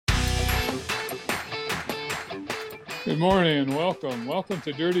Good morning and welcome. Welcome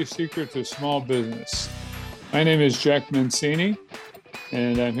to Dirty Secrets of Small Business. My name is Jack Mancini,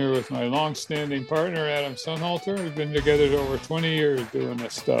 and I'm here with my long-standing partner, Adam Sunhalter. We've been together over 20 years doing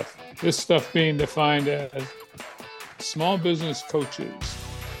this stuff. This stuff being defined as small business coaches.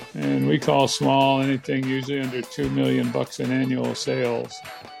 And we call small anything usually under $2 million in annual sales.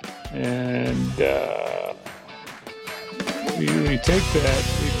 And we take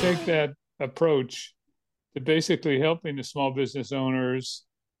that approach to basically helping the small business owners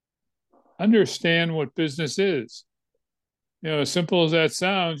understand what business is. As simple as that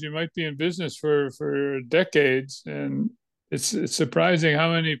sounds, you might be in business for decades, and it's surprising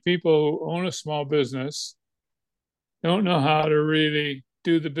how many people who own a small business don't know how to really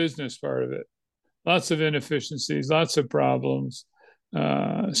do the business part of it. Lots of inefficiencies, lots of problems.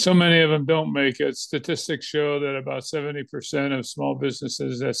 So many of them don't make it. Statistics show that about 70% of small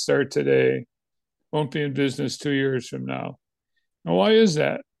businesses that start today won't be in business 2 years from now. Now, why is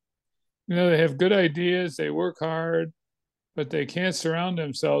that? They have good ideas, they work hard, but they can't surround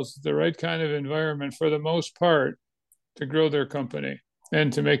themselves with the right kind of environment for the most part to grow their company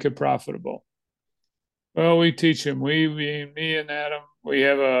and to make it profitable. Well, we teach them. Me and Adam, we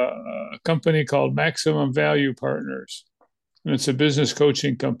have a company called Maximum Value Partners. And it's a business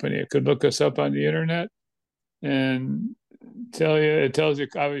coaching company. It could look us up on the internet and it tells you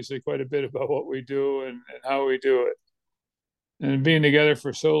obviously quite a bit about what we do and how we do it. And being together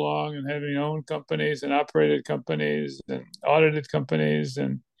for so long and having owned companies and operated companies and audited companies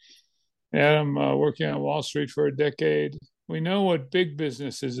and Adam working on Wall Street for a decade, we know what big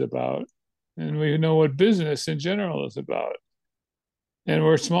business is about and we know what business in general is about. And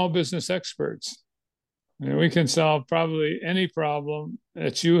we're small business experts. And we can solve probably any problem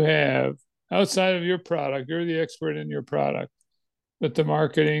that you have outside of your product. You're the expert in your product. But the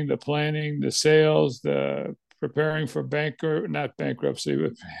marketing, the planning, the sales, the preparing for not bankruptcy,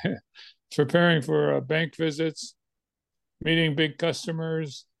 but preparing for bank visits, meeting big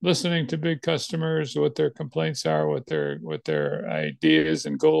customers, listening to big customers, what their complaints are, what their ideas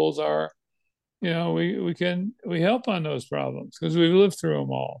and goals are. We help on those problems because we've lived through them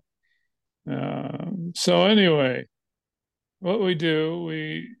all. So anyway, what we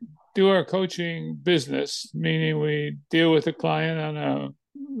do our coaching business, meaning we deal with a client on a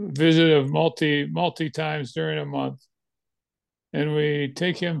visit of multi times during a month. And we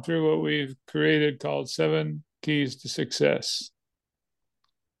take him through what we've created called 7 keys to success.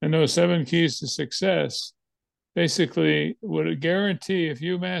 And those 7 keys to success basically would guarantee, if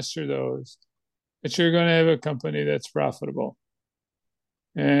you master those, that you're going to have a company that's profitable.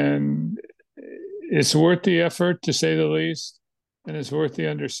 And it's worth the effort, to say the least, and it's worth the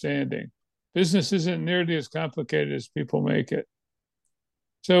understanding. Business isn't nearly as complicated as people make it.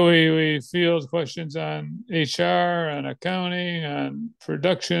 So we field questions on HR, on accounting, on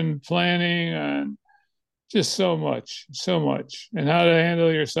production planning, on just so much, and how to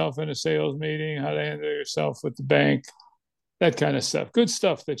handle yourself in a sales meeting, how to handle yourself with the bank, that kind of stuff. Good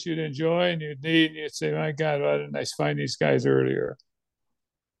stuff that you'd enjoy and you'd need, and you'd say, my God, why didn't I find these guys earlier?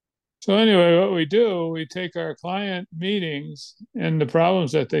 So anyway, what we do, we take our client meetings and the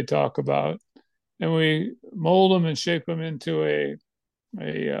problems that they talk about, and we mold them and shape them into a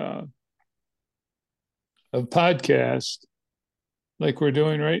podcast like we're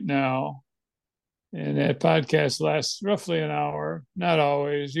doing right now. And that podcast lasts roughly an hour, not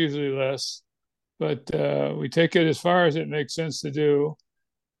always, usually less. But we take it as far as it makes sense to do.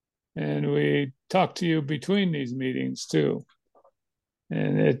 And we talk to you between these meetings too.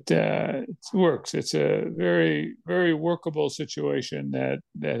 And it works. It's a very, very workable situation that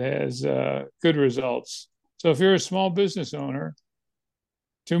has good results. So if you're a small business owner,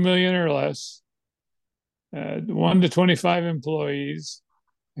 2 million or less, 1 to 25 employees,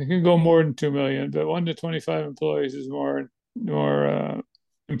 it can go more than 2 million, but 1 to 25 employees is more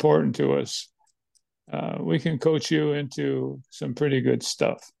important to us. We can coach you into some pretty good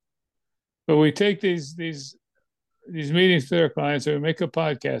stuff. But we take these meetings to our clients, and we make a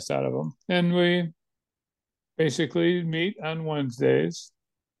podcast out of them. And we basically meet on Wednesdays,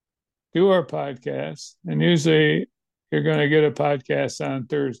 do our podcast, and usually you're going to get a podcast on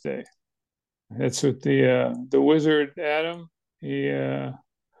Thursday. That's what the wizard Adam, he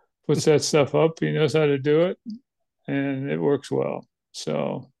puts that stuff up. He knows how to do it, and it works well.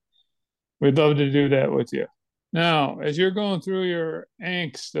 So we'd love to do that with you. Now, as you're going through your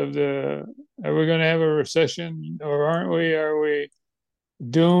angst of are we going to have a recession or aren't we? Are we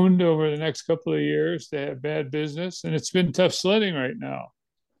doomed over the next couple of years to have bad business? And it's been tough sledding right now.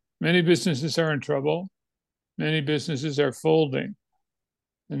 Many businesses are in trouble. Many businesses are folding.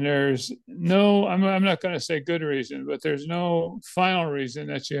 And I'm not going to say good reason, but there's no final reason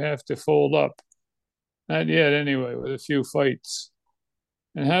that you have to fold up. Not yet, anyway, with a few fights.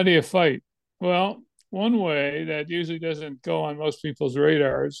 And how do you fight? Well, one way that usually doesn't go on most people's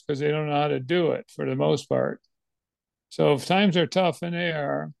radars because they don't know how to do it for the most part. So if times are tough, and they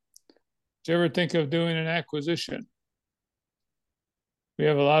are, do you ever think of doing an acquisition? We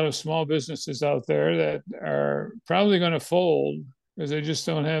have a lot of small businesses out there that are probably going to fold because they just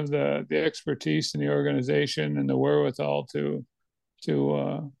don't have the expertise and the organization and the wherewithal to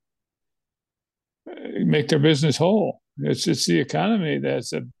make their business whole. It's the economy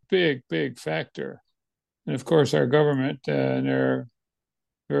that's a big factor, and of course our government and their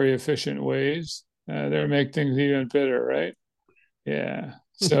very efficient ways they make things even better, right? Yeah.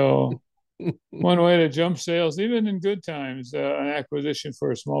 So one way to jump sales, even in good times, an acquisition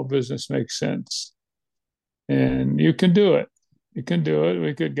for a small business makes sense. And you can do it. You can do it.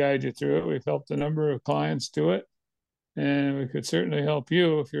 We could guide you through it. We've helped a number of clients do it. And we could certainly help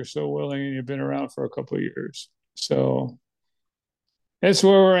you if you're so willing and you've been around for a couple of years. So that's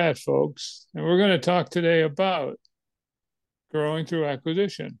where we're at, folks. And we're going to talk today about growing through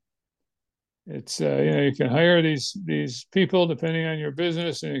acquisition. It's you can hire these people depending on your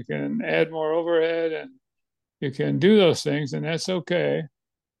business, and you can add more overhead, and you can do those things, and that's okay.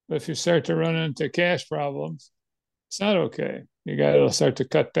 But if you start to run into cash problems, it's not okay. You got to start to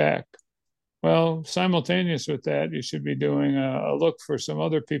cut back. Well, simultaneous with that, you should be doing a look for some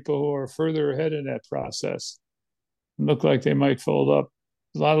other people who are further ahead in that process and look like they might fold up.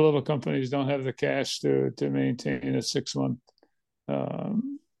 A lot of little companies don't have the cash to maintain a 6 month,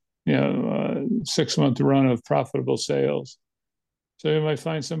 um, 6 month run of profitable sales. So you might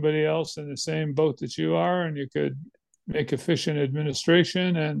find somebody else in the same boat that you are, and you could make efficient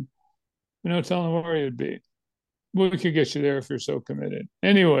administration and tell them where you'd be. We could get you there if you're so committed.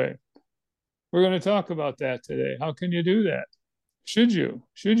 Anyway, we're going to talk about that today. How can you do that? Should you?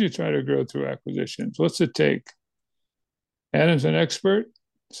 Should you try to grow through acquisitions? What's it take? Adam's an expert,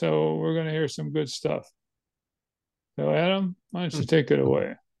 so we're going to hear some good stuff. So, Adam, why don't you take it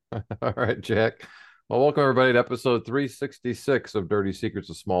away? All right, Jack. Well, welcome everybody to episode 366 of Dirty Secrets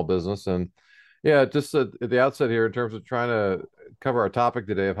of Small Business. And yeah, just at the outset here, in terms of trying to cover our topic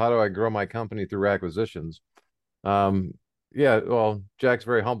today of how do I grow my company through acquisitions. Um, yeah, well, Jack's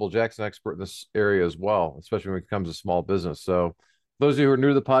very humble. Jack's an expert in this area as well, especially when it comes to small business. So, those of you who are new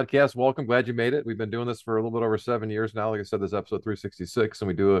to the podcast, welcome. Glad you made it. We've been doing this for a little bit over 7 years now. Like I said, this is episode 366, and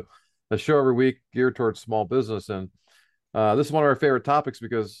we do a show every week geared towards small business. And this is one of our favorite topics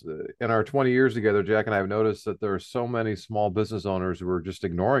because in our 20 years together, Jack and I have noticed that there are so many small business owners who are just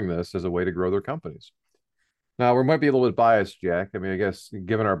ignoring this as a way to grow their companies. Now, we might be a little bit biased, Jack. I mean, I guess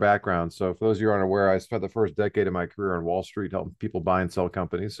given our background. So, for those of you who aren't aware, I spent the first decade of my career on Wall Street helping people buy and sell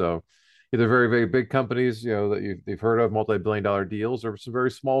companies. So, either very big companies, that you've heard of, multi-billion-dollar deals, or some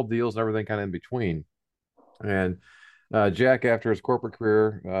very small deals and everything kind of in between. And Jack, after his corporate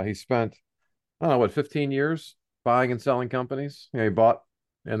career, he spent, I don't know, what, 15 years buying and selling companies. He bought,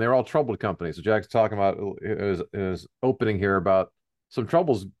 and they're all troubled companies. So Jack's talking about his opening here about some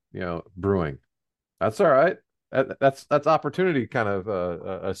troubles, brewing. That's all right. That's opportunity kind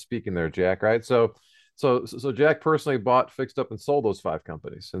of speaking there, Jack. Right. So Jack personally bought, fixed up, and sold those 5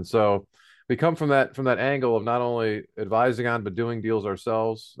 companies, and so we come from that angle of not only advising on but doing deals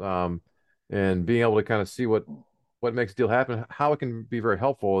ourselves, and being able to kind of see what makes a deal happen, how it can be very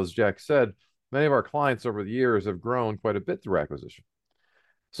helpful. As Jack said, many of our clients over the years have grown quite a bit through acquisition.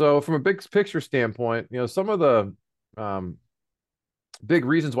 So from a big picture standpoint, some of the big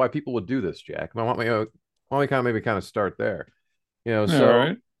reasons why people would do this, Jack. I want me kind of start there. All So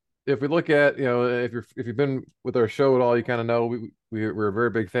right. if we look at, if you've been with our show at all, you kind of know we're very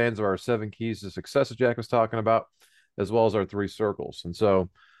big fans of our 7 keys to success that Jack was talking about, as well as our 3 circles. And so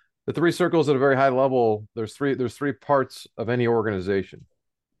the 3 circles at a very high level, there's three parts of any organization.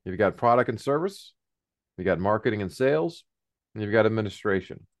 You've got product and service, you got marketing and sales, and you've got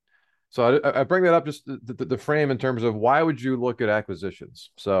administration. So I bring that up just the frame in terms of why would you look at acquisitions.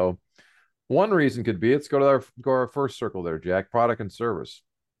 So one reason could be, let's go to our first circle there, Jack, product and service.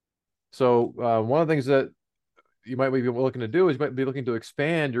 So one of the things that you might be looking to do is you might be looking to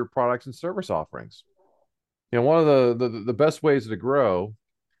expand your products and service offerings. One of the best ways to grow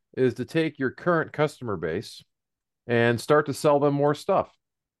is to take your current customer base and start to sell them more stuff.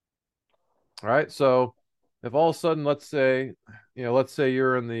 All right. So if all of a sudden, let's say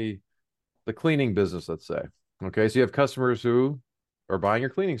you're in the cleaning business, let's say. Okay, so you have customers who are buying your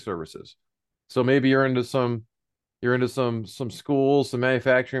cleaning services. So maybe you're into some schools, some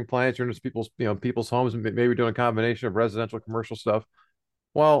manufacturing plants, you're into people's homes, maybe doing a combination of residential, commercial stuff.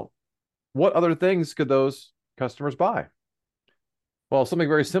 Well, what other things could those customers buy? Well, something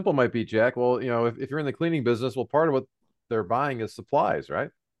very simple might be, Jack. Well, if you're in the cleaning business, well, part of what they're buying is supplies, right?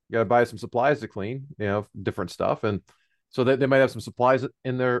 You got to buy some supplies to clean, different stuff, and so they might have some supplies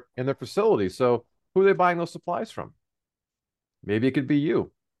in their facility. So who are they buying those supplies from? Maybe it could be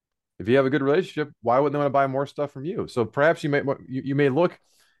you. If you have a good relationship, why wouldn't they want to buy more stuff from you? So perhaps you may look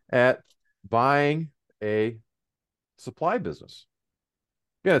at buying a supply business.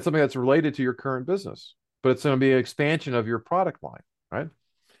 Yeah, it's something that's related to your current business, but it's going to be an expansion of your product line, right?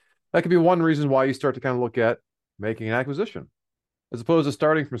 That could be one reason why you start to kind of look at making an acquisition. As opposed to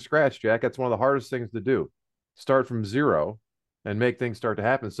starting from scratch, Jack, that's one of the hardest things to do. Start from zero and make things start to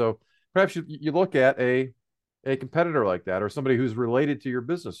happen. So perhaps you look at a competitor like that or somebody who's related to your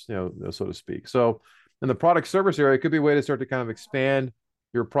business, so to speak. So in the product service area, it could be a way to start to kind of expand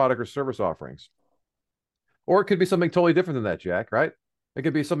your product or service offerings. Or it could be something totally different than that, Jack, right? It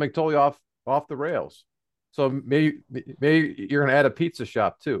could be something totally off the rails. So maybe you're going to add a pizza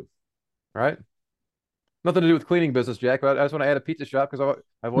shop too, right? Nothing to do with cleaning business, Jack. But I just want to add a pizza shop because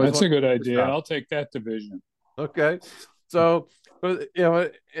I've always That's wanted a good a pizza idea. shop. I'll take that division. Okay, so but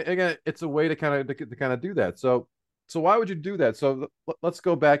again, it's a way to kind of do that. So why would you do that? So let's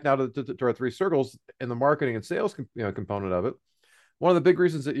go back now to our three circles in the marketing and sales component of it. One of the big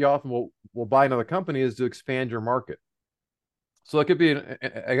reasons that you often will buy another company is to expand your market. So it could be,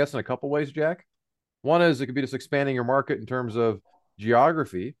 I guess, in a couple ways, Jack. One is it could be just expanding your market in terms of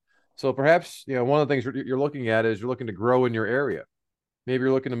geography. So perhaps one of the things you're looking at is you're looking to grow in your area. Maybe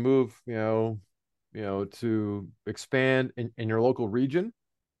you're looking to move, to expand in your local region.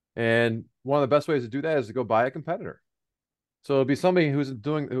 And one of the best ways to do that is to go buy a competitor. So it'll be somebody who's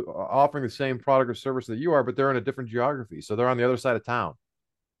offering the same product or service that you are, but they're in a different geography. So they're on the other side of town.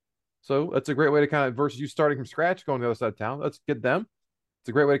 So that's a great way to kind of versus you starting from scratch, going to the other side of town. Let's get them. It's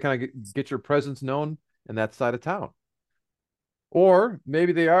a great way to kind of get your presence known in that side of town. Or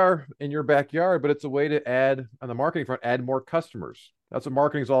maybe they are in your backyard, but it's a way to add on the marketing front, add more customers. That's what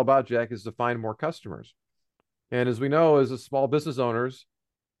marketing is all about, Jack, is to find more customers. And as we know, as a small business owners,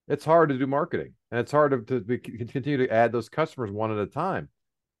 it's hard to do marketing and it's hard to continue to add those customers one at a time.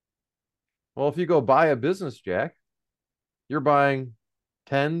 Well, if you go buy a business, Jack, you're buying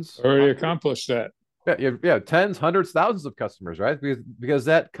tens, Already hundreds, accomplished that. yeah, tens, hundreds, thousands of customers, right? Because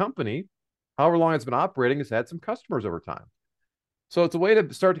that company, however long it's been operating, has had some customers over time. So it's a way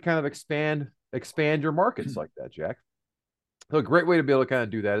to start to kind of expand your markets like that, Jack. So a great way to be able to kind of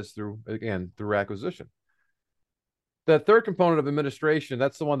do that is through acquisition. The third component of administration,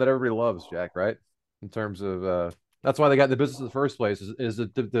 that's the one that everybody loves, Jack, right? In terms of that's why they got in the business in the first place is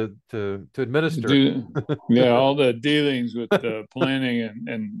to administer. Do yeah, all the dealings with the planning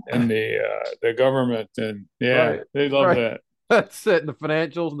and the government and yeah, Right, they love right. that. That's it. The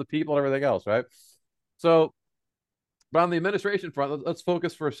financials and the people and everything else, right? So, but on the administration front, let's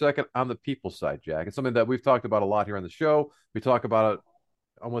focus for a second on the people side, Jack. It's something that we've talked about a lot here on the show. We talk about it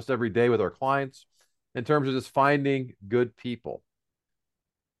almost every day with our clients in terms of just finding good people.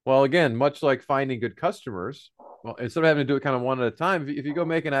 Well, again, much like finding good customers, well, instead of having to do it kind of one at a time, if you go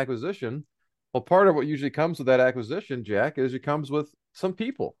make an acquisition, well, part of what usually comes with that acquisition, Jack, is it comes with some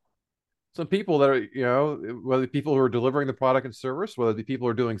people. Some people that are, whether people who are delivering the product and service, whether the people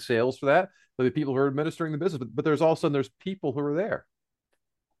who are doing sales for that, whether the people who are administering the business, but there's also there's people who are there.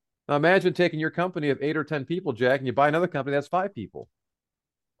 Now imagine taking your company of 8 or 10 people, Jack, and you buy another company that's 5 people.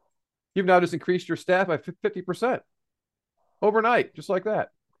 You've now just increased your staff by 50% overnight, just like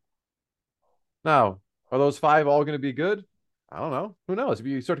that. Now, are those 5 all going to be good? I don't know. Who knows? If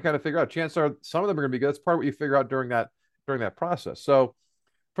you start to kind of figure out, chances are some of them are going to be good. That's part of what you figure out during that process. So,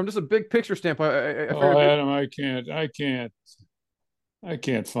 from just a big picture standpoint, I Oh, figured. Adam, I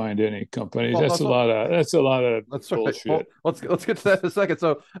can't find any companies. Well, That's a lot of that's right. Well, bullshit. let's get to that in a second.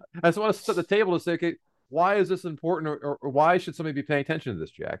 So, I just want to set the table to say, okay, why is this important, or why should somebody be paying attention to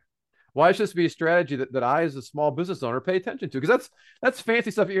this, Jack? Why should this be a strategy that I, as a small business owner, pay attention to? Because that's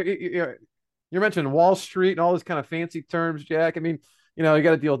fancy stuff. You're mentioning Wall Street and all this kind of fancy terms, Jack. I mean, you got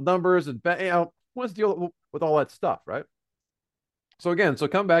to deal with numbers and who wants to deal with all that stuff, right? So again,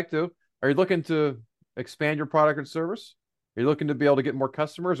 come back to: are you looking to expand your product and service? Are you looking to be able to get more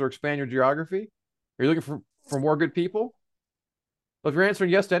customers or expand your geography? Are you looking for more good people? Well, if you're answering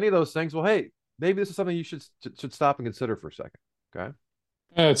yes to any of those things, well, hey, maybe this is something you should stop and consider for a second. Okay.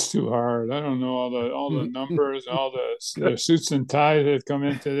 That's too hard. I don't know all the numbers, all the suits and ties that come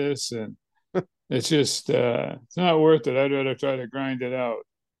into this, and it's just it's not worth it. I'd rather try to grind it out.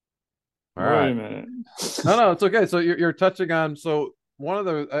 All Wait right. a minute. No, it's okay. So you're touching on one of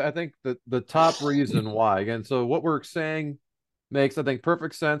the I think the top reason why again. So what we're saying makes, I think,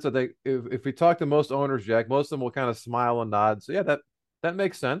 perfect sense. I think if we talk to most owners, Jack, most of them will kind of smile and nod. So yeah, that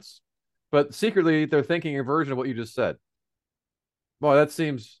makes sense. But secretly, they're thinking a version of what you just said. Well, that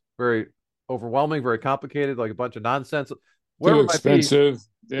seems very overwhelming, very complicated, like a bunch of nonsense. Too Whatever it might be, expensive.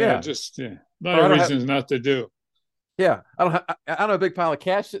 Yeah, yeah. just yeah. A lot Or of I don't have, reasons not to do. yeah, I don't have a big pile of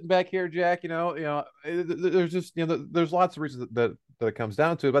cash sitting back here, Jack. There's just there's lots of reasons that it comes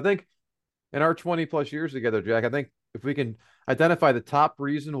down to it. But I think in our 20 plus years together, Jack, I think if we can identify the top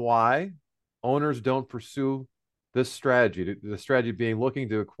reason why owners don't pursue this strategy, the strategy being looking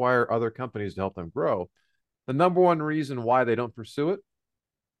to acquire other companies to help them grow, the number one reason why they don't pursue it,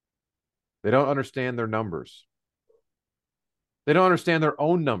 they don't understand their numbers. They don't understand their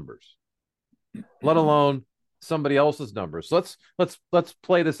own numbers, let alone somebody else's numbers. So let's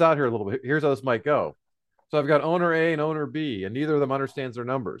play this out here a little bit. Here's how this might go. So I've got owner A and owner B, and neither of them understands their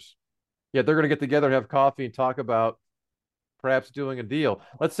numbers. Yet they're going to get together and have coffee and talk about perhaps doing a deal.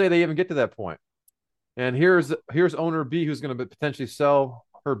 Let's say they even get to that point. And here's owner B who's going to potentially sell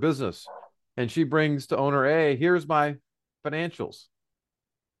her business. And she brings to owner A, here's my financials.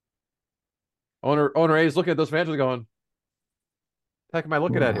 Owner A is looking at those financials going, the heck am I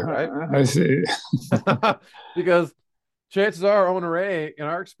looking at here, right? I see. Because chances are owner A, in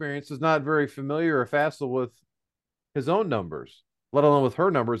our experience, is not very familiar or facile with his own numbers, let alone with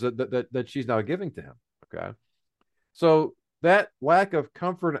her numbers that she's now giving to him. Okay. So that lack of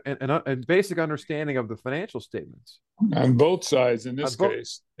comfort and basic understanding of the financial statements On both sides in this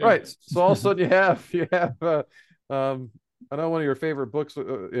case. right. So all of a sudden I know one of your favorite books,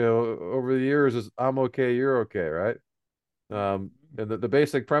 over the years is "I'm Okay, You're Okay," right? And the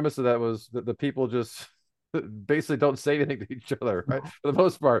basic premise of that was that the people just basically don't say anything to each other, right? For the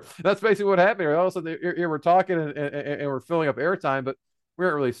most part, that's basically what happened. All of a sudden, we're talking and we're filling up airtime, but we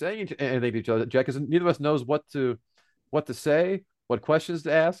aren't really saying anything to each other, Jack, because neither of us knows what to say, what questions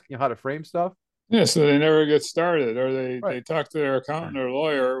to ask, how to frame stuff. Yeah, so they never get started, or Right. they talk to their accountant or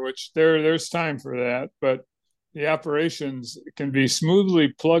lawyer, which there's time for that, but the operations can be smoothly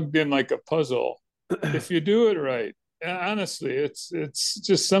plugged in like a puzzle if you do it right. And honestly, it's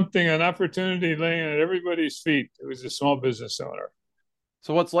just something, an opportunity laying at everybody's feet who's a small business owner.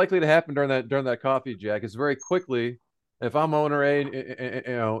 So what's likely to happen during that coffee, Jack, is very quickly, if I'm owner A,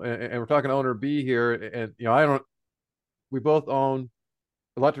 and we're talking owner B here, and I don't, we both own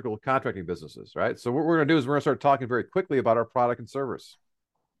electrical contracting businesses, right? So what we're going to do is we're going to start talking very quickly about our product and service,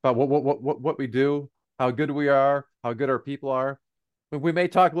 about what we do, how good we are, how good our people are. We may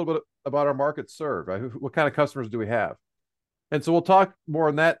talk a little bit about our market served, right? What kind of customers do we have? And so we'll talk more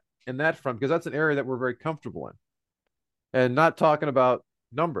on that in that front because that's an area that we're very comfortable in, and not talking about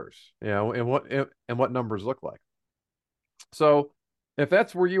numbers, and what numbers look like. So if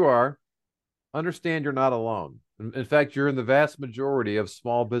that's where you are, understand you're not alone. In fact, you're in the vast majority of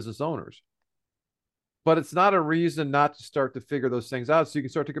small business owners. But it's not a reason not to start to figure those things out so you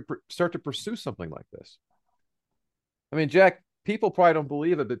can start to pursue something like this. I mean, Jack, people probably don't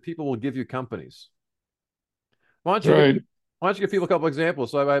believe it, but people will give you companies. Why don't you give Right. why don't you give people a couple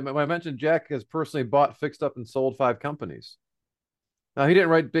examples? So I mentioned Jack has personally bought, fixed up, and sold 5 companies. Now he didn't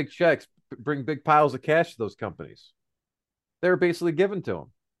write big checks, bring big piles of cash to those companies. They were basically given to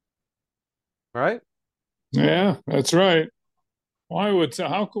him. Right? Yeah, that's right. Why would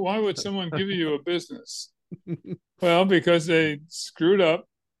someone give you a business? Well, because they screwed up.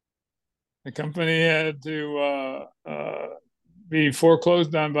 The company had to be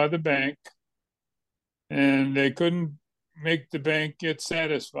foreclosed on by the bank, and they couldn't make the bank get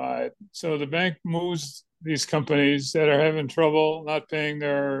satisfied. So the bank moves these companies that are having trouble not paying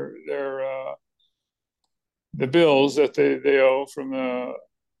their the bills that they owe from the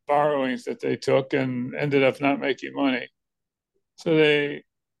borrowings that they took and ended up not making money. So they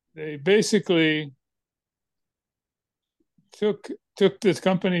basically took this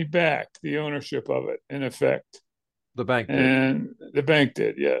company back, the ownership of it, in effect. The bank did. And the bank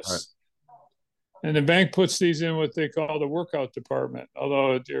did, All right. yes. And the bank puts these in what they call the workout department,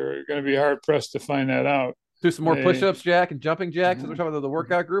 although you're going to be hard pressed to find that out. Do some more They, push-ups, Jack, and jumping jacks. We're talking about the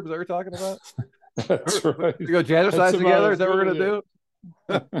workout group. Is that what you're talking about? that's right. We go jazzercise That's about together. as Is that what we're good as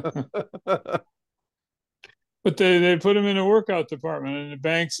gonna it. do? But they put them in a workout department, and the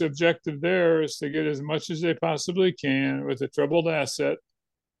bank's objective there is to get as much as they possibly can with a troubled asset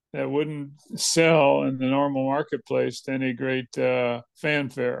that wouldn't sell in the normal marketplace to any great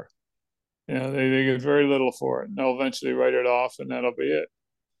fanfare. They get very little for it, and they'll eventually write it off, and that'll be it.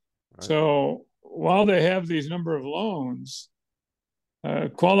 Right. So while they have these number of loans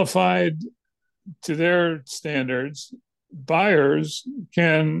qualified to their standards, buyers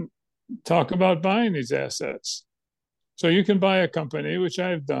can talk about buying these assets. So you can buy a company, which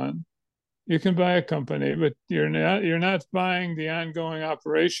I've done. You can buy a company, but you're not buying the ongoing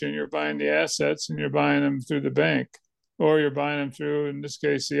operation. You're buying the assets, and you're buying them through the bank, or you're buying them through, in this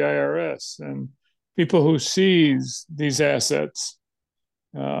case, the IRS and people who seize these assets.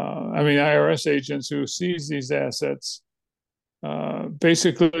 I mean, IRS agents who seize these assets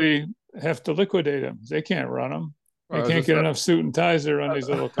basically have to liquidate them. They can't run them. They Or is can't this get enough suit and ties to run these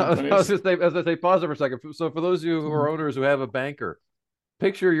little I was companies. just as I say, pause it for a second. So for those of you who are owners who have a banker,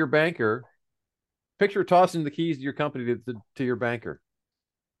 picture your banker, picture tossing the keys to your company to your banker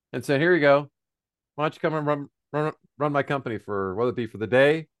and saying, "Here you go. Why don't you come and run my company for whether it be for the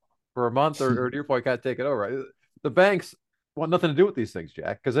day, for a month, or to your point, got to take it over." The banks want nothing to do with these things,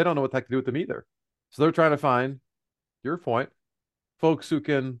 Jack, because they don't know what the heck to do with them either. So they're trying to find, your point, folks who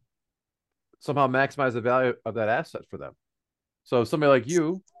can somehow maximize the value of that asset for them. So somebody like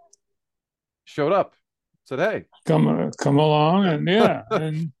you showed up, said, "Hey, Come along, and yeah,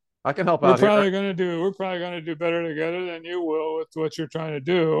 and I can help we're out here." probably going to do we're probably going to do better together than you will with what you're trying to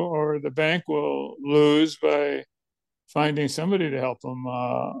do, or the bank will lose by finding somebody to help them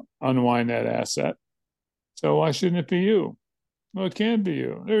unwind that asset. So why shouldn't it be you? Well, it can be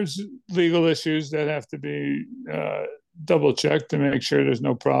you. There's legal issues that have to be double checked to make sure there's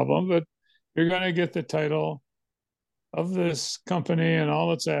no problem, but you're going to get the title of this company and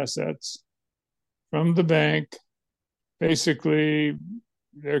all its assets from the bank. Basically,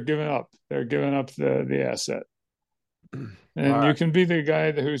 they're giving up. They're giving up the asset, All and you right. can be the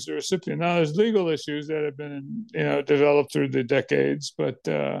guy who's the recipient. Now, there's legal issues that have been developed through the decades, but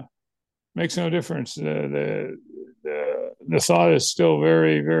makes no difference. The thought is still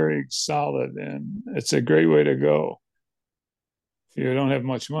very, very solid, and it's a great way to go if you don't have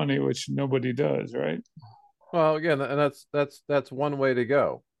much money, which nobody does, right? Well, again, and that's one way to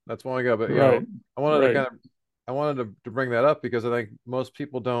go. That's one way to go. But Right, I wanted to right. kind of I wanted to bring that up because I think most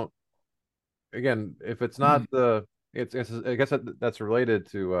people don't. Again, if it's not it's I guess that's related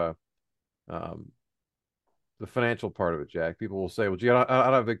to um, the financial part of it, Jack. People will say, "Well, gee, I don't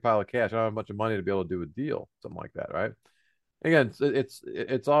have a big pile of cash. I don't have a bunch of money to be able to do a deal, something like that," right? Again,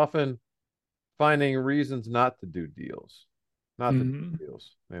 it's often finding reasons not to do deals, not to do Mm-hmm.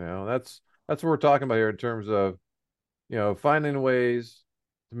 deals. That's what we're talking about here in terms of finding ways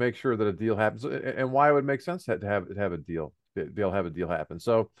to make sure that a deal happens, and why it would make sense to have a deal, be able to have a deal happen.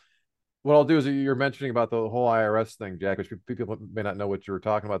 So what I'll do is you're mentioning about the whole IRS thing, Jack, which people may not know what you were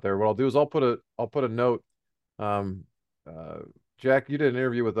talking about there. What I'll do is I'll put a note. Um, uh, Jack, you did an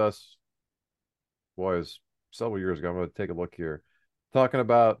interview with us, boy, it was several years ago. I'm going to take a look here, talking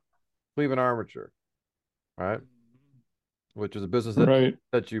about Cleveland Armature, right? Which is a business Right.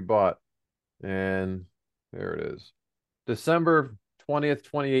 that you bought, and there it is, December 20th,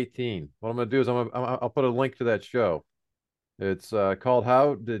 2018. What I'm going to do is I'll put a link to that show. It's called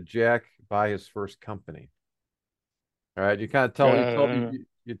 "How Did Jack Buy His First Company?" All right, you kind of tell Uh,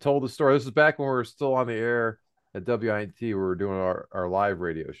 you told the story. This is back when we were still on the air at WINT. We were doing our live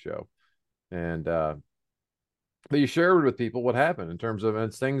radio show, and but you shared with people what happened in terms of, and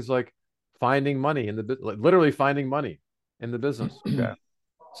it's things like finding money in the like literally finding money in the business. Okay,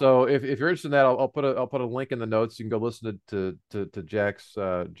 so if you're interested in that, I'll put a link in the notes. You can go listen to Jack's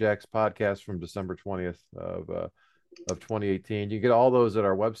podcast from December 20th of 2018. You get all those at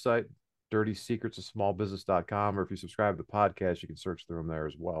our website, dirtysecretsofsmallbusiness.com, or if you subscribe to the podcast, you can search through them there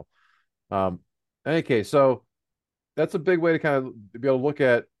as well. Um, in any case, so that's a big way to kind of be able to look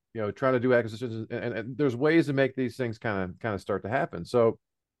at, trying to do acquisitions, and there's ways to make these things kind of start to happen. So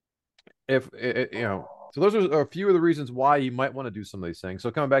if so those are a few of the reasons why you might want to do some of these things.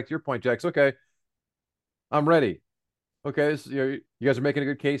 So coming back to your point, Jack, okay, I'm ready. Okay, so, you guys are making a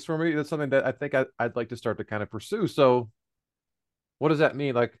good case for me. That's something that I think I'd like to start to kind of pursue. So what does that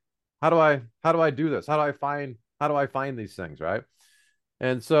mean? Like, how do I do this? How do I find these things, right?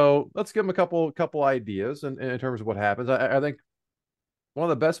 And so let's give them a couple ideas in terms of what happens. I think one of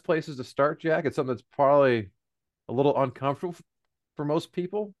the best places to start, Jack, it's something that's probably a little uncomfortable for most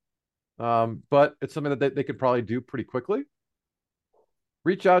people, but it's something that they could probably do pretty quickly.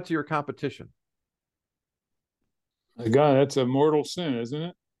 Reach out to your competition. God, that's a mortal sin, isn't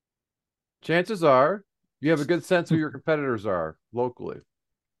it? Chances are you have a good sense who your competitors are locally.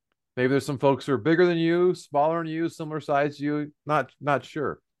 Maybe there's some folks who are bigger than you, smaller than you, similar size to you. Not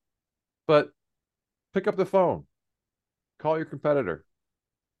sure, but pick up the phone, call your competitor,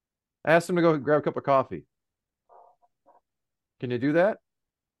 ask them to go grab a cup of coffee. Can you do that?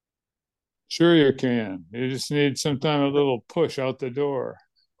 Sure, you can. You just need sometime a little push out the door.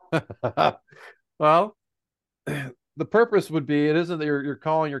 Well, the purpose would be, it isn't that you're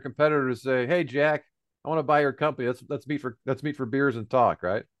calling your competitor to say, "Hey, Jack, I want to buy your company. Let's meet for beers and talk,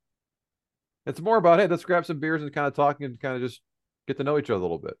 right? It's more about, hey, let's grab some beers and kind of talk and kind of just get to know each other a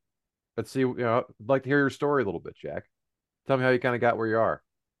little bit. Let's see, I'd like to hear your story a little bit, Jack. Tell me how you kind of got where you are.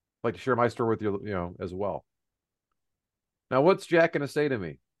 I'd like to share my story with you, as well. Now, what's Jack going to say to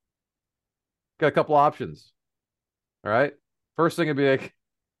me? Got a couple options. All right. First thing would be like,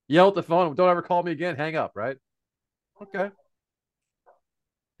 yell at the phone. Don't ever call me again. Hang up. Right. Okay.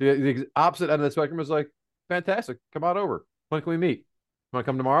 The opposite end of the spectrum is like, fantastic. Come on over. When can we meet? Want to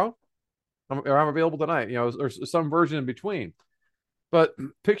come tomorrow? I'm available tonight. Or some version in between. But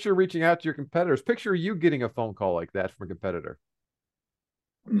picture reaching out to your competitors. Picture you getting a phone call like that from a competitor.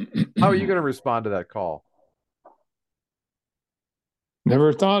 How are you going to respond to that call?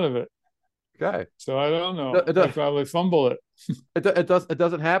 Never thought of it. Okay. So I don't know. It, I'd it, probably fumble it. it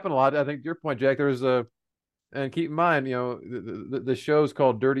doesn't happen a lot. I think to your point, Jack, and keep in mind, the show is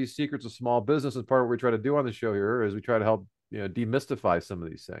called Dirty Secrets of Small Business, and part of what we try to do on the show here is we try to help demystify some of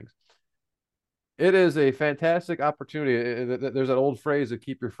these things. It is a fantastic opportunity. There's that old phrase to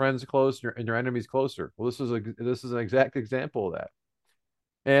keep your friends close and your enemies closer. Well, this is an exact example of that.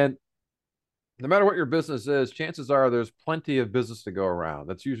 And no matter what your business is, chances are there's plenty of business to go around.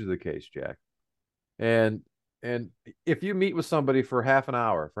 That's usually the case, Jack. And and if you meet with somebody for half an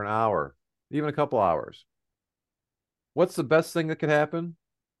hour, for an hour, even a couple hours, what's the best thing that could happen?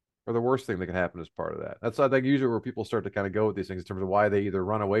 Or the worst thing that can happen as part of that. That's, I think, usually where people start to kind of go with these things in terms of why they either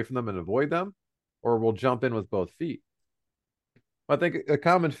run away from them and avoid them, or will jump in with both feet. I think a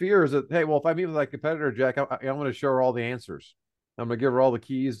common fear is that, hey, well, if I meet with that competitor, Jack, I'm going to show her all the answers. I'm going to give her all the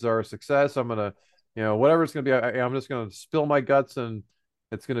keys to our success. I'm going to, whatever it's going to be, I'm just going to spill my guts, and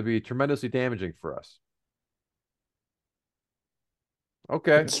it's going to be tremendously damaging for us.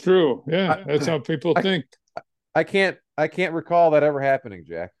 Okay. It's true. Yeah, I, that's how people I, think. I can't recall that ever happening,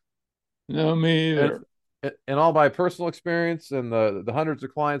 Jack. No, me And either. in all my personal experience and the hundreds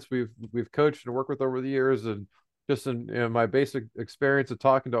of clients we've coached and worked with over the years, and just in my basic experience of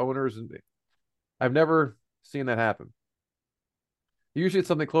talking to owners, and I've never seen that happen. Usually it's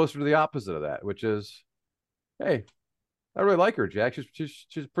something closer to the opposite of that, which is, hey, I really like her, Jack. She's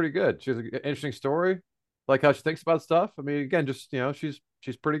pretty good. She has an interesting story. Like how she thinks about stuff. I mean, again, just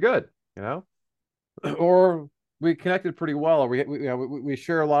she's pretty good, you know. Or we connected pretty well, or we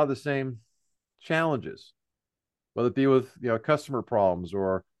share a lot of the same challenges, whether it be with customer problems,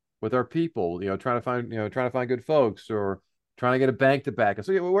 or with our people, trying to find good folks, or trying to get a bank to back us.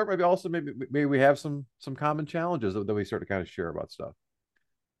 So maybe we have some common challenges that we start to kind of share about stuff.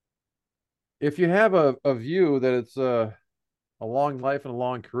 If you have a view that it's a long life and a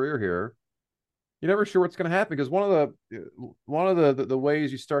long career here, you're never sure what's going to happen, because one of the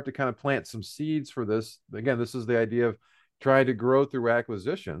ways you start to kind of plant some seeds for this, again, this is the idea of trying to grow through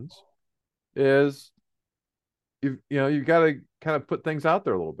acquisitions, is you've got to kind of put things out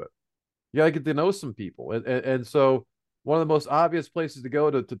there a little bit. You got to get to know some people, and so one of the most obvious places to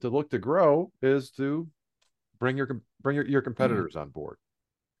go to look to grow is to bring your competitors on board.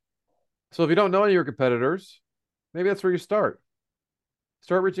 So if you don't know any of your competitors, maybe that's where you start.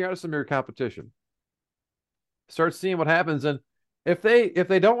 Start reaching out to some of your competition. Start seeing what happens, and if they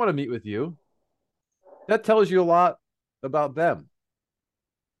don't want to meet with you, that tells you a lot about them,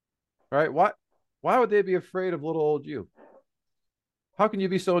 right? Why would they be afraid of little old you? How can you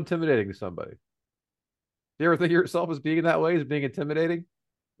be so intimidating to somebody? Do you ever think of yourself as being that way, as being intimidating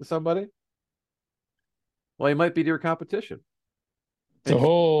to somebody? Well, you might be to your competition. It's a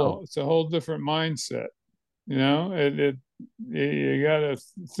whole different mindset. You got to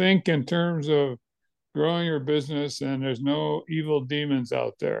think in terms of growing your business, and there's no evil demons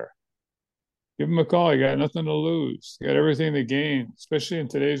out there. Give them a call. You got nothing to lose. You got everything to gain, especially in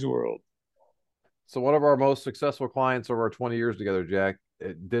today's world. So one of our most successful clients over our 20 years together, Jack,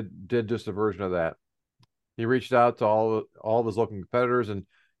 did just a version of that. He reached out to all of his local competitors, and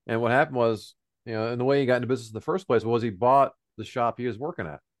what happened was, and the way he got into business in the first place was he bought the shop he was working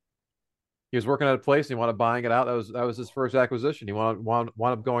at. He was working at a place and he wanted buying it out. That was his first acquisition. He wanted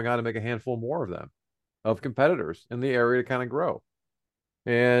up going on to make a handful more of them, of competitors in the area, to kind of grow.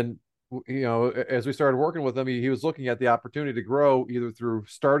 And as we started working with him, he was looking at the opportunity to grow either through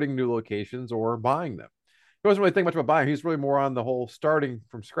starting new locations or buying them. He wasn't really thinking much about buying. He's really more on the whole starting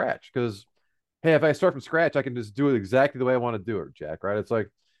from scratch, because, hey, if I start from scratch, I can just do it exactly the way I want to do it, Jack, right? It's like,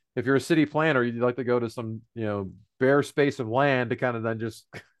 if you're a city planner, you'd like to go to some, bare space of land to kind of then just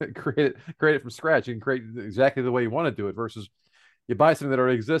create it from scratch. You can create exactly the way you want to do it, versus you buy something that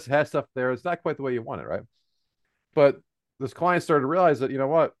already exists, has stuff there. It's not quite the way you want it, right? But this client started to realize that, you know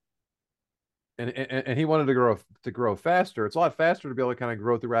what, and he wanted to grow faster. It's a lot faster to be able to kind of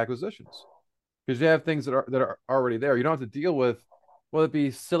grow through acquisitions, because you have things that are already there. You don't have to deal with, whether it be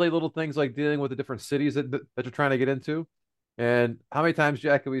silly little things like dealing with the different cities that you're trying to get into. And how many times,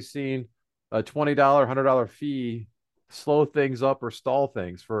 Jack, have we seen a $20, $100 fee slow things up or stall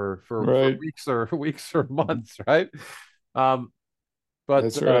things for Right. weeks or weeks or months, right? Um, but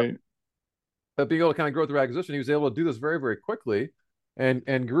That's right. being able to kind of grow through acquisition, he was able to do this very, very quickly,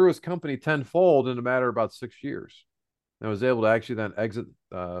 and grew his company tenfold in a matter of about 6 years, and was able to actually then exit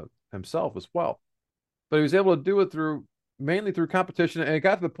himself as well. But he was able to do it through mainly through competition, and it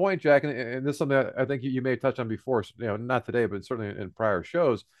got to the point, Jack, and this is something that I think you may have touched on before, not today, but certainly in prior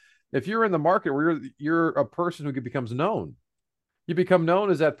shows. If you're in the market where you're a person who becomes known, you become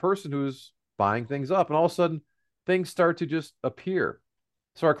known as that person who's buying things up, and all of a sudden things start to just appear.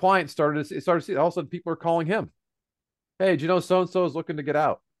 So our client started to see all of a sudden people are calling him. Hey, do you know so and so is looking to get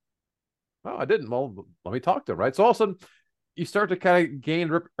out? Oh, I didn't. Well, let me talk to him, right? So all of a sudden you start to kind of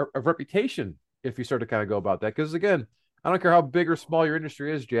gain a reputation if you start to kind of go about that. Because again, I don't care how big or small your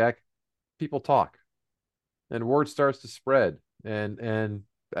industry is, Jack, people talk and word starts to spread. And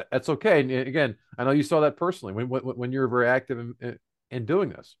that's okay. And again, I know you saw that personally when you were very active in doing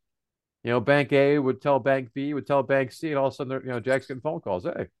this. Bank A would tell Bank B, would tell Bank C, and all of a sudden, Jack's getting phone calls.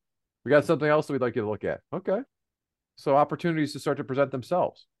 Hey, we got something else that we'd like you to look at. Okay. So opportunities to start to present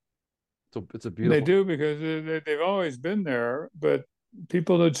themselves. So it's a They beautiful. do because they've always been there, but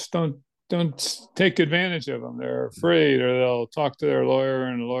people just don't take advantage of them. They're afraid, or they'll talk to their lawyer,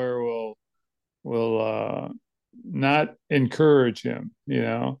 and the lawyer will not encourage him,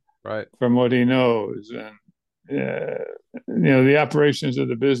 Right. from what he knows, and the operations of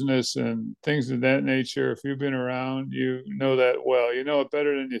the business and things of that nature. If you've been around, you know that well. You know it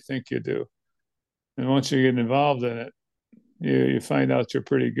better than you think you do. And once you get involved in it, you find out you're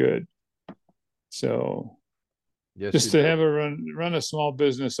pretty good. So Yes, you just to do. have a run a small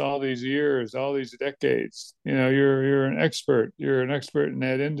business all these years, all these decades, you're an expert. You're an expert in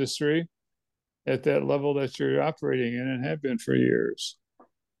that industry at that level that you're operating in and have been for years.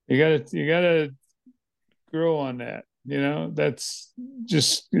 You gotta grow on that. That's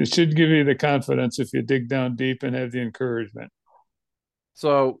just it should give you the confidence if you dig down deep and have the encouragement.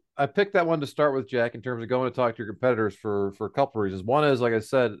 So I picked that one to start with, Jack, in terms of going to talk to your competitors for a couple of reasons. One is, like I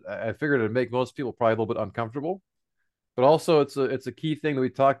said, I figured it'd make most people probably a little bit uncomfortable, but also it's a key thing that we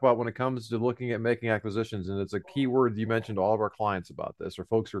talk about when it comes to looking at making acquisitions, and it's a key word you mentioned to all of our clients about this, or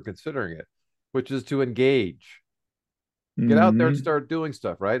folks who are considering it, which is to engage. Get out there and Mm-hmm. start doing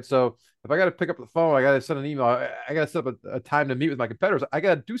stuff, right? So if I got to pick up the phone, I got to send an email, I got to set up a time to meet with my competitors. I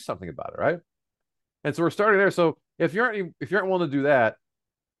got to do something about it, right? And so we're starting there. So if you aren't willing to do that,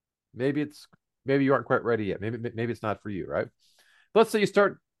 maybe it's maybe you aren't quite ready yet. Maybe it's not for you, right? Let's say you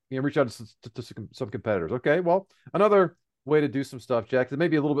start, reach out to some competitors. Okay, well, another way to do some stuff, Jack, that may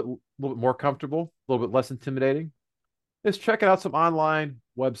be a little bit more comfortable, a little bit less intimidating, is checking out some online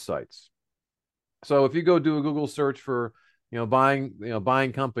websites. So if you go do a Google search for,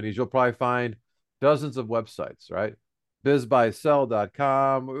 buying companies, you'll probably find dozens of websites, right?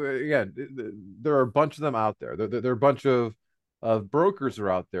 bizbuysell.com. Again, there are a bunch of them out there. There are a bunch of brokers are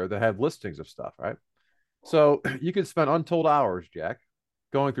out there that have listings of stuff, right? So you could spend untold hours, Jack,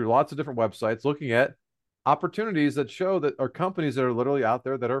 going through lots of different websites, looking at opportunities that show that are companies that are literally out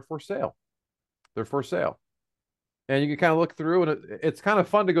there that are for sale. They're for sale, and you can kind of look through, and it's kind of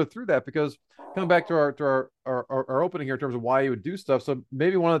fun to go through that because coming back to our opening here in terms of why you would do stuff. So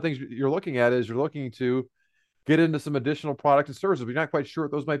maybe one of the things you're looking at is you're looking to get into some additional products and services, but you're not quite sure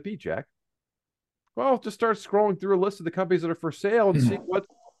what those might be, Jack. Well, just start scrolling through a list of the companies that are for sale and see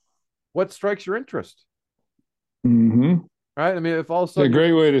what strikes your interest. Mm-hmm. Right? I mean, if all of a It's sudden you're, a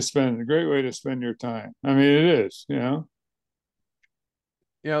great way to spend your time. I mean, it is.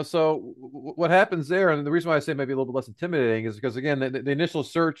 so what happens there, and the reason why I say maybe a little bit less intimidating is because again, the initial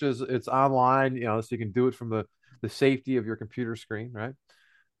search is it's online, so you can do it from the safety of your computer screen, right?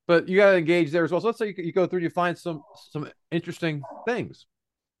 But you got to engage there as well. So let's say you go through, you find some interesting things.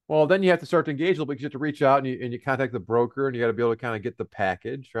 Well, then you have to start to engage a little bit because you have to reach out and you contact the broker and you got to be able to kind of get the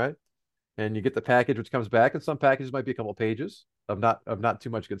package, right? And you get the package which comes back, and some packages might be a couple of pages of not too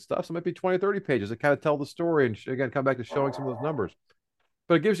much good stuff. So it might be 20 or 30 pages that kind of tell the story and again come back to showing some of those numbers.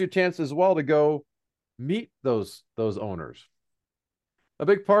 But it gives you a chance as well to go meet those owners. A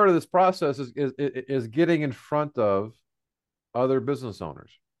big part of this process is getting in front of other business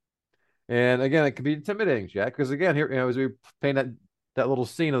owners. And again, it can be intimidating, Jack, because again, here, as we paint that little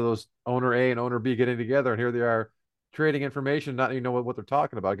scene of those owner A and owner B getting together, and here they are trading information, not even know what they're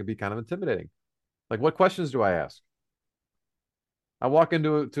talking about. It can be kind of intimidating. Like, what questions do I ask? I walk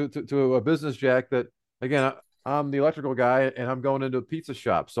into to a business, Jack, that again, I'm the electrical guy and I'm going into a pizza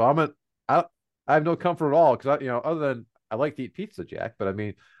shop. So I I have no comfort at all because other than I like to eat pizza, Jack, but I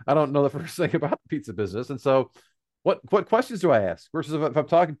mean, I don't know the first thing about the pizza business. And so, what questions do I ask? Versus if I'm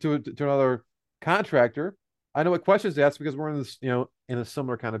talking to another contractor, I know what questions to ask because we're in this, in a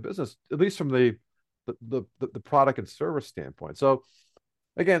similar kind of business, at least from the product and service standpoint. So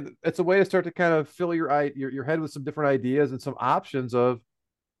again, it's a way to start to kind of fill your head with some different ideas and some options of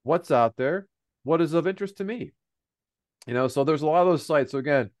what's out there, what is of interest to me. So there's a lot of those sites. So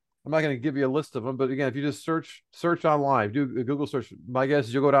again, I'm not going to give you a list of them, but again, if you just search online, do a Google search, my guess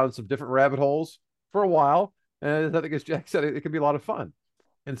is you'll go down some different rabbit holes for a while. And I think as Jack said, it can be a lot of fun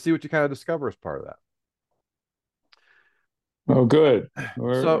and see what you kind of discover as part of that. Oh, good.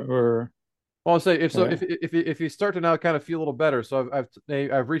 So We're Well, I'll say uh, if you start to now kind of feel a little better, so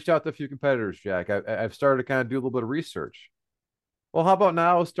I've reached out to a few competitors, Jack. I've started to kind of do a little bit of research. Well, how about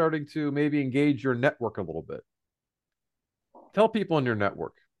now starting to maybe engage your network a little bit? Tell people in your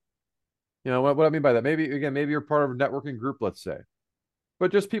network. What I mean by that. Maybe you're part of a networking group, let's say,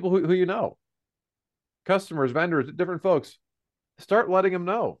 but just people who you know, customers, vendors, different folks. Start letting them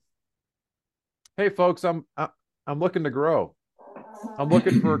know. Hey, folks, I'm looking to grow. I'm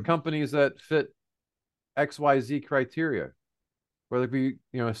looking for companies that fit XYZ criteria, whether it be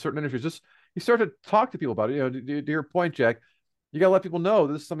certain industries. Just you start to talk to people about it. To your point, Jack, you got to let people know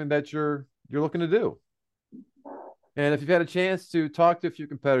this is something that you're looking to do. And if you've had a chance to talk to a few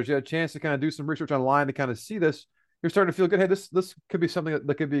competitors, you had a chance to kind of do some research online to kind of see this, you're starting to feel good. Hey, this could be something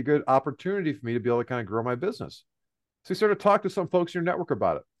that could be a good opportunity for me to be able to kind of grow my business. So you start to talk to some folks in your network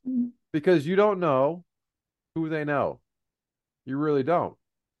about it because you don't know who they know. You really don't.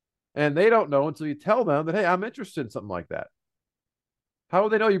 And they don't know until you tell them that, hey, I'm interested in something like that. How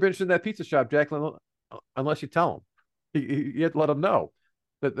would they know you're interested in that pizza shop, Jacqueline? Unless you tell them, you have to let them know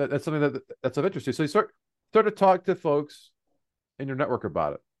that's something that's of interest to you. So you start to talk to folks in your network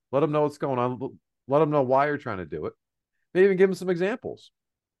about it. Let them know what's going on. Let them know why you're trying to do it. Maybe even give them some examples.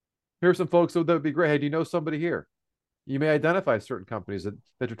 Here are some folks that would be great. Hey, do you know somebody here? You may identify certain companies that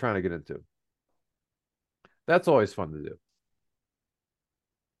you're trying to get into. That's always fun to do.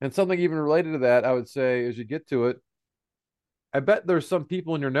 And something even related to that, I would say, as you get to it, I bet there's some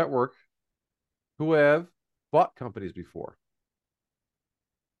people in your network who have bought companies before.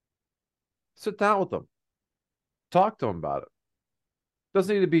 Sit down with them, talk to them about it.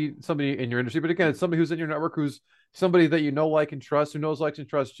 Doesn't need to be somebody in your industry, but again, it's somebody who's in your network, who's somebody that you know, like, and trust, who knows, likes, and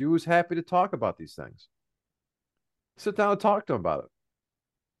trusts you, who's happy to talk about these things. Sit down and talk to them about it.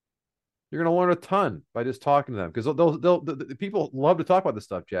 You're going to learn a ton by just talking to them because the people love to talk about this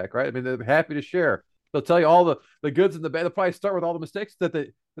stuff, Jack, right? I mean, they're happy to share. They'll tell you all the goods and the bad. They'll probably start with all the mistakes that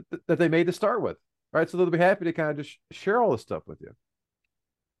they made to start with, right? So they'll be happy to kind of just share all this stuff with you.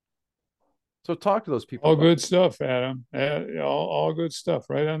 So talk to those people all about it. good stuff, Adam. All good stuff,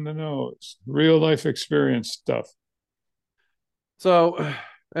 right on the nose. Real life experience stuff. So,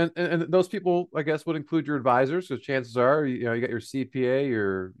 and those people, I guess, would include your advisors. So chances are, you got your CPA,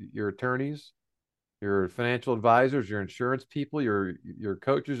 your attorneys, your financial advisors, your insurance people, your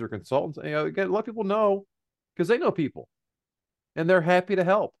coaches, your consultants. Again, let people know because they know people, and they're happy to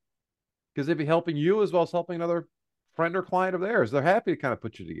help because they'd be helping you as well as helping another friend or client of theirs. They're happy to kind of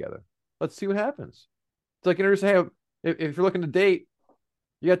put you together. Let's see what happens. It's like hey, if you're looking to date,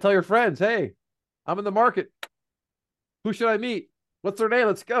 you got to tell your friends, hey, I'm in the market. Who should I meet? What's their name?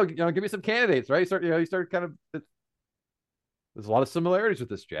 Let's go. Give me some candidates, right? You start kind of. There's a lot of similarities with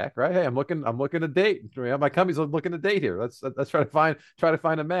this, Jack. Right? Hey, I'm looking to date. My company's looking to date here. Let's try to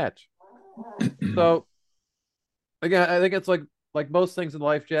find a match. So again, I think it's like most things in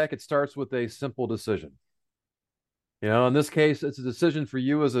life, Jack. It starts with a simple decision. In this case, it's a decision for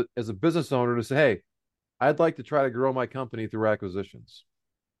you as a business owner to say, hey, I'd like to try to grow my company through acquisitions.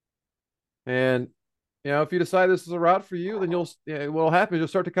 And if you decide this is a route for you, then what'll happen is you'll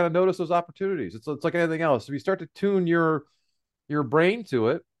start to kind of notice those opportunities. It's like anything else. If you start to tune your brain to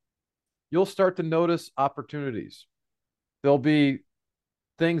it, you'll start to notice opportunities. There'll be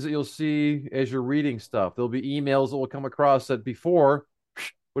things that you'll see as you're reading stuff. There'll be emails that will come across that before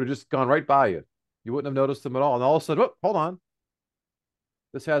would have just gone right by you. You wouldn't have noticed them at all. And all of a sudden, oh, hold on.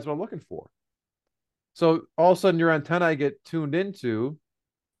 This has what I'm looking for. So all of a sudden your antennae get tuned into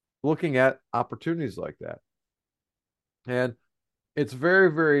looking at opportunities like that. And it's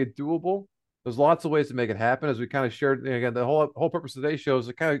very, very doable. There's lots of ways to make it happen, as we kind of shared. Again, the whole purpose of today's show is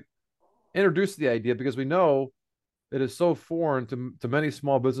to kind of introduce the idea because we know it is so foreign to many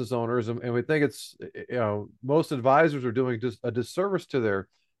small business owners, and we think it's most advisors are doing just a disservice to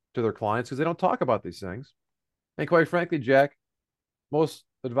their clients because they don't talk about these things. And quite frankly, Jack, most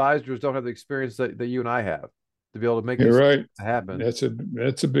advisors don't have the experience that you and I have to be able to make You're these right. happen. That's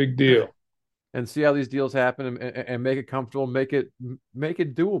a big deal. and see how these deals happen, and make it comfortable, make it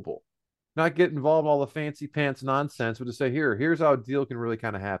doable. Not get involved in all the fancy pants nonsense, but to say, here's how a deal can really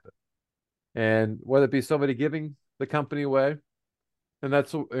kind of happen. And whether it be somebody giving the company away, and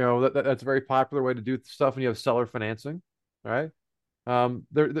that's that's a very popular way to do stuff when you have seller financing, right?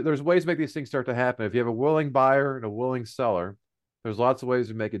 There's ways to make these things start to happen. If you have a willing buyer and a willing seller, there's lots of ways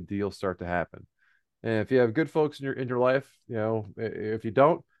to make a deal start to happen. And if you have good folks in your life, if you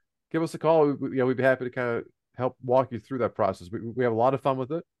don't, give us a call. We'd be happy to kind of help walk you through that process. We have a lot of fun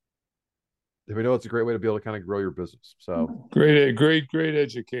with it. We know it's a great way to be able to kind of grow your business. So great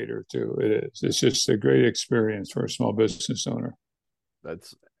educator too. It is. It's just a great experience for a small business owner.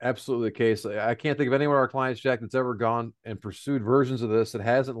 That's absolutely the case. I can't think of any of our clients, Jack, that's ever gone and pursued versions of this that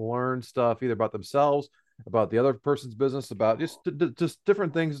hasn't learned stuff either about themselves, about the other person's business, about just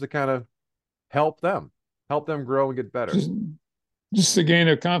different things to kind of help them grow and get better. Just the gain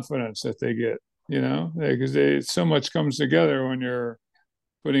of confidence that they get, because so much comes together when you're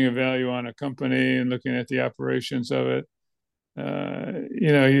putting a value on a company and looking at the operations of it.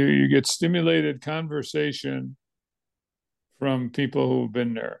 You get stimulated conversation from people who've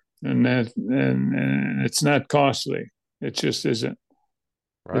been there, and it's not costly. It just isn't.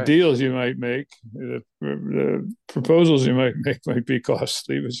 Right. The deals you might make, the proposals you might make might be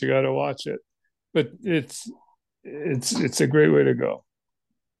costly, but you got to watch it. But it's a great way to go.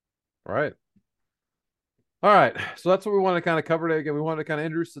 Right. All right. So that's what we want to kind of cover today. Again, we want to kind of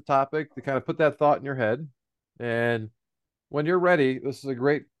introduce the topic, to kind of put that thought in your head. And when you're ready, this is a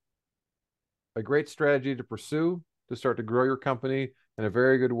great strategy to pursue to start to grow your company in a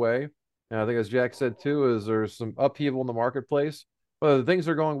very good way. And I think, as Jack said too, is there's some upheaval in the marketplace. Whether things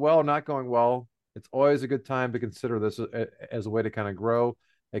are going well or not going well, it's always a good time to consider this as a way to kind of grow,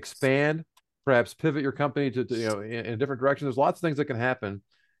 expand, perhaps pivot your company to in a different direction. There's lots of things that can happen.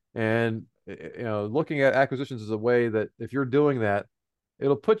 And looking at acquisitions is a way that if you're doing that,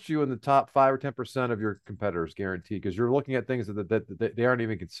 it'll put you in the top 5 or 10% of your competitors, guaranteed, because you're looking at things that they aren't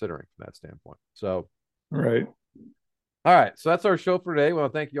even considering from that standpoint. So, right. All right. So that's our show for today. I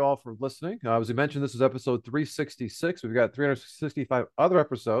want to thank you all for listening. As we mentioned, this is episode 366. We've got 365 other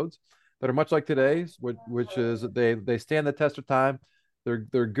episodes that are much like today's, which is they stand the test of time.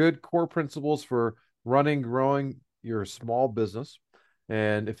 They're good core principles for growing your small business.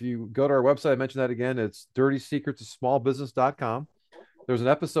 And if you go to our website, I mentioned that again, it's dirtysecretsofsmallbusiness.com. There's an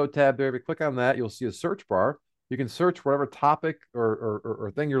episode tab there. If you click on that, you'll see a search bar. You can search whatever topic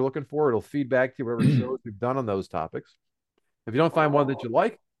or thing you're looking for. It'll feed back to you whatever shows we've done on those topics. If you don't find one that you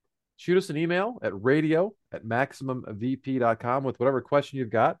like, shoot us an email at radio@maximumvp.com with whatever question you've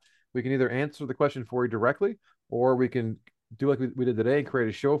got. We can either answer the question for you directly, or we can do like we did today and create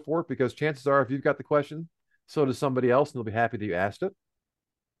a show for it, because chances are if you've got the question, so does somebody else, and they'll be happy that you asked it.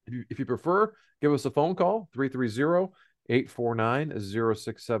 If you prefer, give us a phone call,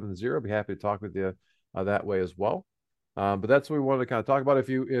 330-849-0670. I'd be happy to talk with you that way as well. But that's what we wanted to kind of talk about. If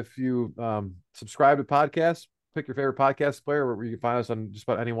you subscribe to podcasts, pick your favorite podcast player where you can find us on just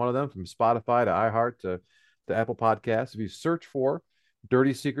about any one of them, from Spotify to iHeart to Apple Podcasts. If you search for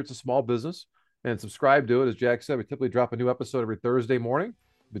Dirty Secrets of Small Business and subscribe to it, as Jack said, we typically drop a new episode every Thursday morning.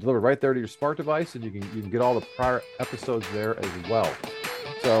 We deliver right there to your smart device, and you can get all the prior episodes there as well.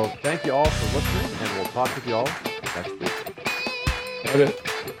 So thank you all for listening, and we'll talk with you all next week. Got it.